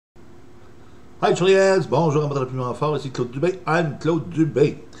Hi Chileans, bonjour, amertume fort, ici Claude Dubé. I'm Claude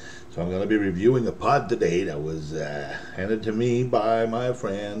Dubé. So I'm going to be reviewing a pod today that was handed to me by my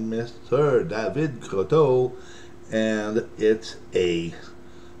friend Mr. David Croteau, and it's a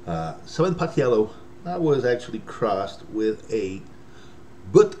 7-pot yellow that was actually crossed with a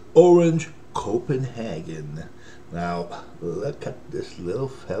Buth orange Copenhagen. Now look at this little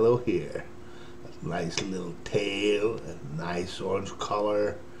fellow here. A nice little tail, a nice orange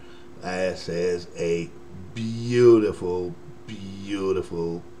color. This is a beautiful,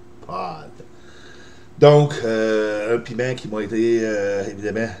 beautiful pod. Donc, un piment qui m'a été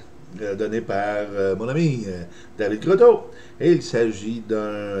évidemment donné par mon ami David Croteau. Et il s'agit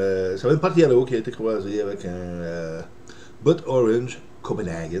d'un 7-pot yellow qui a été croisé avec un Buth orange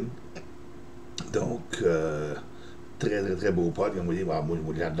Copenhagen. Donc, très très très beau pod. Comme vous voyez, moi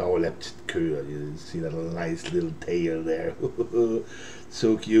j'adore la petite queue. You see that nice little tail there.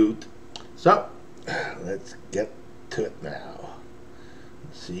 So cute. So, let's get to it now.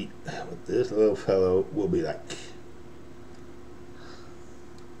 Let's see what this little fellow will be like.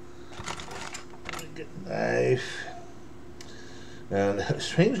 Get a knife. And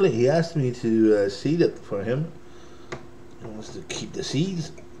strangely, he asked me to seed it for him. He wants to keep the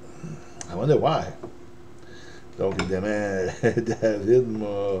seeds. I wonder why. Donc, évidemment, David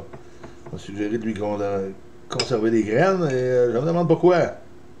m'a suggéré de lui conserver des graines et je me demande pourquoi.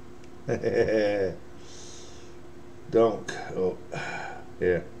 Donc, oh,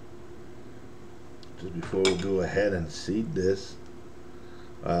 here. Just before we go ahead and seed this,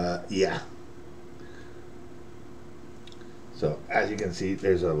 yeah. So, as you can see,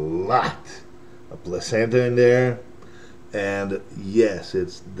 there's a lot of placenta in there. And yes,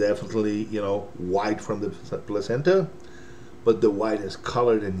 it's definitely, white from the placenta, but the white is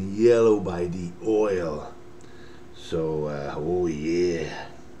colored in yellow by the oil. So, oh yeah.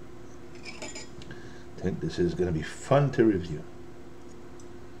 I think this is going to be fun to review.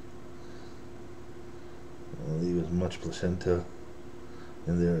 I'll leave as much placenta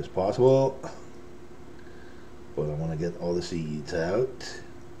in there as possible, but I want to get all the seeds out.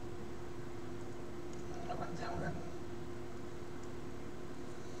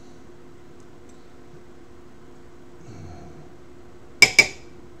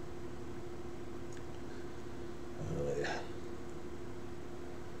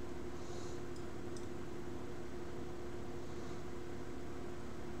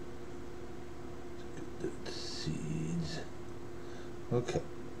 Seeds. Okay,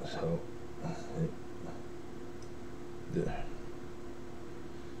 so there.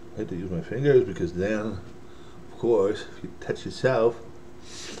 I had to use my fingers because then, of course, if you touch yourself,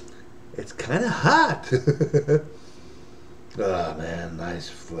 it's kind of hot. Oh man, nice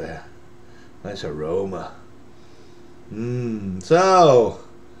flair, nice aroma. So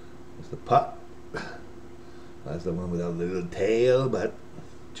that's the pot. That's the one without the little tail, but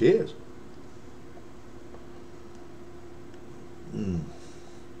cheers.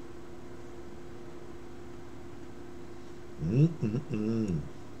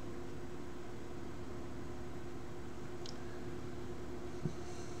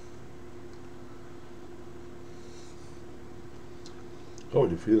 Oh,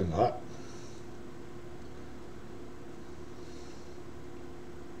 you're feeling hot.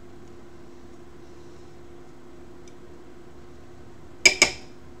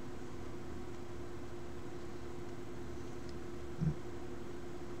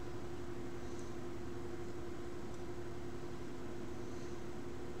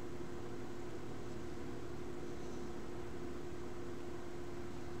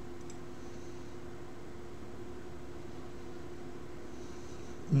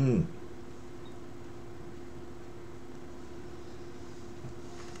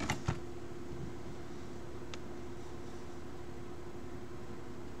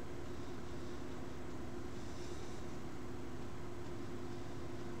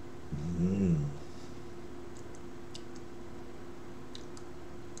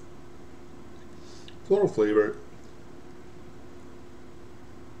 Floral flavor.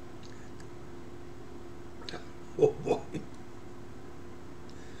 Oh boy.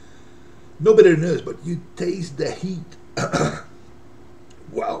 No bitterness, but you taste the heat.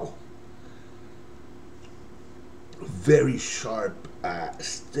 Wow. Very sharp,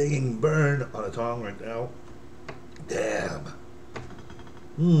 stinging burn on the tongue right now. Damn.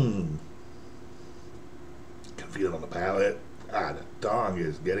 Can feel it on the palate. The tongue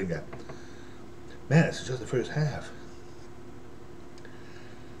is getting a... Man, it's just the first half.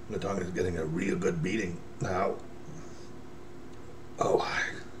 The tongue is getting a real good beating now. Oh,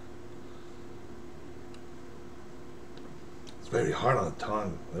 it's very hard on the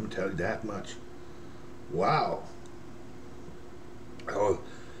tongue. Let me tell you that much. Wow! Oh,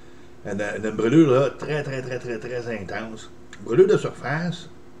 une brûlure là, très intense. Brûlure de surface.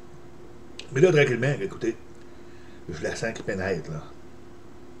 Mais là, tranquillement, écoutez, je la sens qui pénètre là.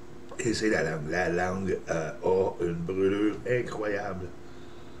 Et c'est la langue. La langue a une brûlure incroyable.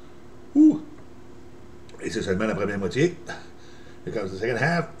 Ouh! Et c'est seulement la première moitié. Here comes the second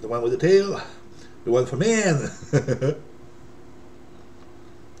half, the one with the tail, the one for men.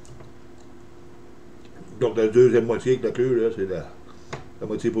 Donc la deuxième moitié avec la queue, là, c'est la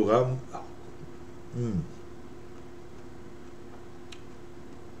moitié pour homme. Mm.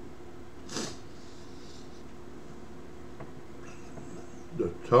 The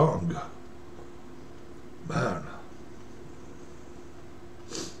tongue. Man.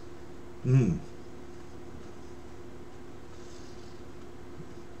 Mm.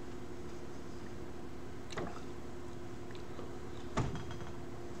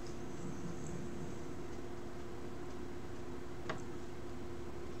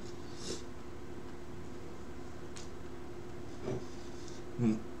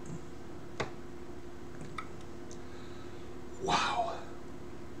 Mm. Wow.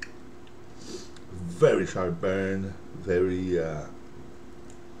 Very sharp burn, very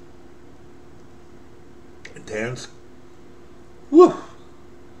intense. Woo!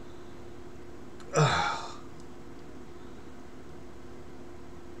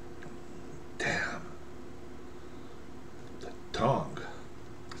 Damn. The tongue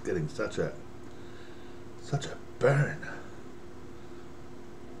is getting such a burn.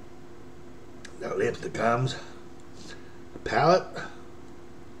 The lips, the gums, the palate.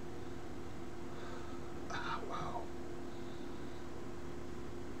 Ah, wow.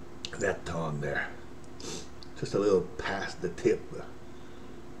 That tongue there. Just a little past the tip.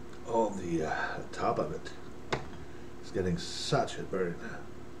 All the top of it. It's getting such a burn.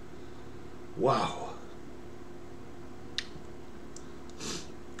 Wow.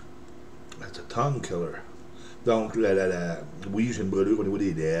 That's a tongue killer. Donc, oui, j'ai une brûlure au niveau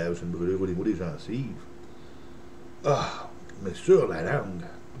des lèvres, j'ai une brûlure au niveau des gencives. Ah, mais sur la langue,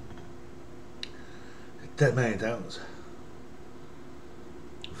 c'est tellement intense.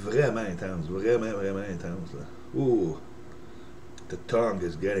 Vraiment intense, vraiment intense. Là. Ooh, the tongue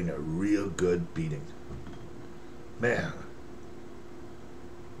is getting a real good beating. Man.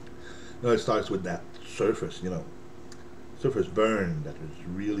 No, it starts with that surface, surface burn that is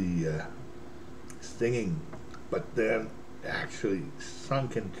really stinging. But then actually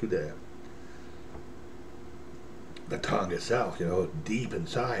sunk into the tongue itself, deep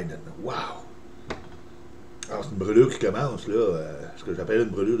inside, and wow! Alors c'est une brûlure qui commence, là, ce que j'appelle une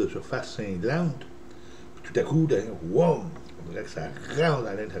brûlure de surface cinglante. Puis tout à coup, wow! On dirait que ça rentre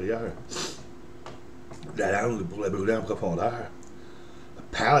à l'intérieur. La langue pour la brûler en profondeur. The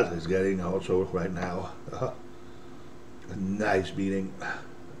palate is getting also right now a nice beating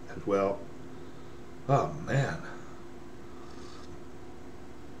as well. Oh, man.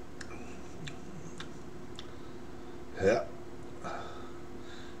 Yeah.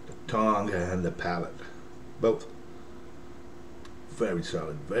 The tongue and the palate. Both. Very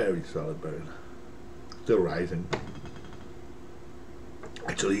solid burn. Still rising.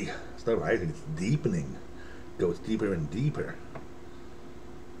 Actually, it's not rising, it's deepening. Goes deeper and deeper.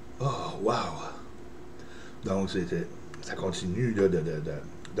 Oh, wow. Donc, ça continue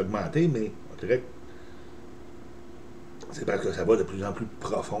d'augmenter, mais on dirait que c'est parce que ça va de plus en plus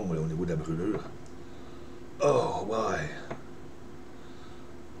profond là, au niveau de la brûlure. Oh, why?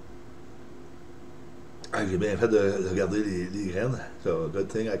 Ah, j'ai bien fait de regarder les graines. So, good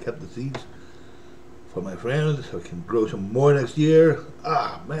thing I kept the seeds for my friends so I can grow some more next year.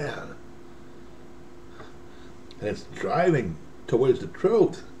 Ah, man. And it's driving towards the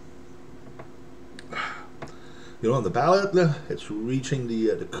throat. On the palate, it's reaching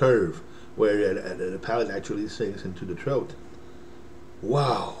the curve where the palate actually sinks into the throat.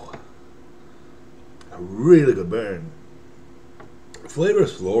 Wow. A really good burn. Flavor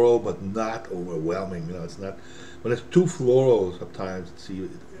is floral, but not overwhelming. It's not. When it's too floral, sometimes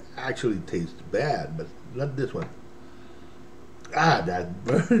it actually tastes bad, but not this one. Ah, that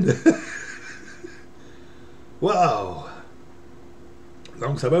burn. Wow.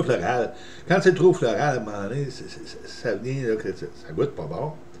 Donc, saveur florale. Quand c'est trop floral, à un moment donné, ça vient là, que ça goûte pas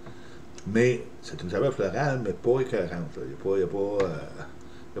bon. Mais c'est une saveur florale, mais pas écœurante. Il n'y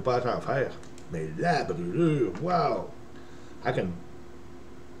a pas à s'en faire. Mais la brûlure, wow! I can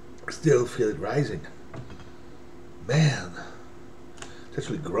still feel it rising. Man! It's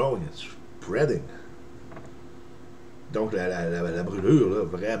actually growing, it's spreading. Donc, la brûlure, là,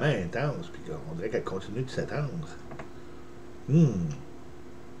 vraiment intense. Puis on dirait qu'elle continue de s'étendre.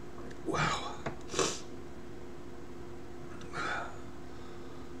 Wow!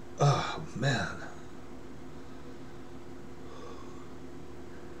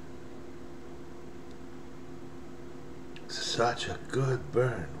 such a good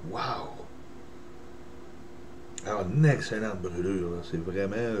burn. Wow. Alors, une excellente brûlure. C'est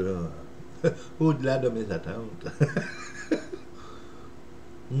vraiment là, au-delà de mes attentes.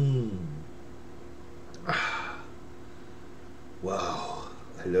 mm. Ah. Wow.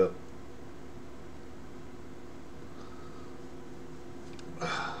 Là.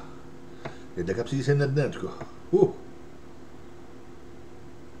 Ah. Il y a de la capsaïcine là-dedans, en tout cas. Ouh.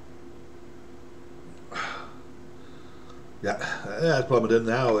 Yeah, that's plummeted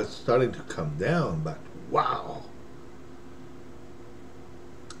now. It's starting to come down, but wow.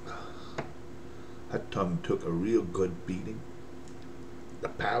 That tongue took a real good beating. The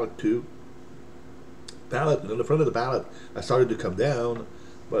palate too. Palate, on the front of the palate, I started to come down,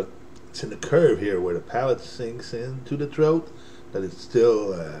 but it's in the curve here where the palate sinks into the throat that it's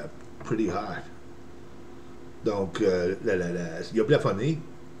still pretty hot. Donc, il a plafonné.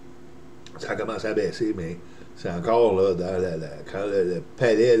 Ça a commencé à baisser, mais c'est encore là, quand le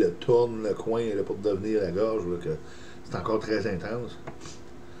palais là, tourne le coin là, pour devenir la gorge, là, que c'est encore très intense.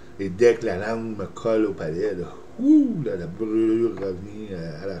 Et dès que la langue me colle au palais, là, la brûlure revient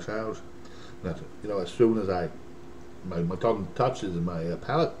à la charge. You know, as soon as my tongue touches my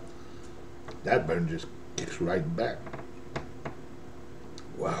palate, that burn just kicks right back.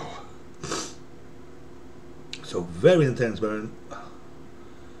 Wow. So very intense burn.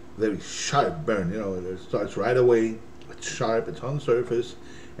 Very sharp burn, you know, it starts right away, it's sharp, it's on surface,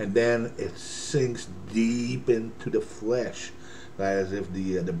 and then it sinks deep into the flesh, as if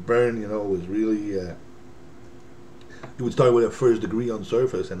the burn, you know, was really, you would start with a first degree on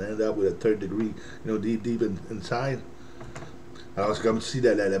surface and end up with a third degree, you know, deep inside. Alors c'est comme si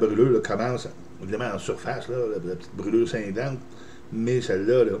la brûlure là, commence, évidemment en surface, là, la petite brûlure cinglante, mais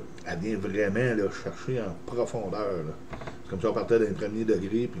celle-là, là, elle vient vraiment là, chercher en profondeur. Là. C'est comme si on partait d'un premier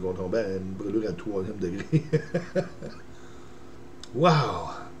degré puis qu'on tombait à une brûlure à troisième degré.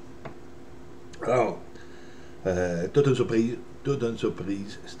 Wow! Alors, toute une surprise. Toute une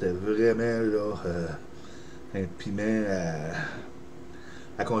surprise. C'était vraiment là, un piment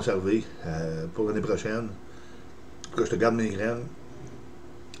à conserver pour l'année prochaine. En tout cas, je te garde mes graines.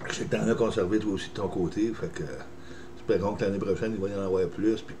 Je sais que tu en as conservé toi aussi de ton côté. Fait que espérons que l'année prochaine, il va y en avoir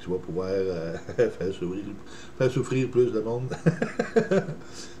plus, puis que tu vas pouvoir faire souffrir plus de monde.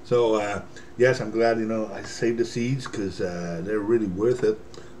 So, yes, I'm glad, you know, I saved the seeds because they're really worth it.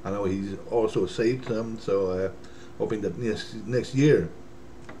 I know he's also saved some, so hoping that next year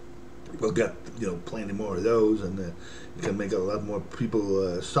we'll get, you know, plenty more of those, and you can make a lot more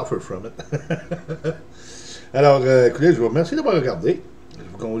people suffer from it. Alors, écoutez, je vous remercie d'avoir regardé. Je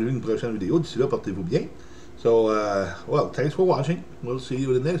vous conduis une prochaine vidéo. D'ici là, portez-vous bien. So, well, thanks for watching. We'll see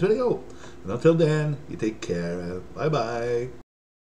you in the next video. And until then, you take care. Bye-bye.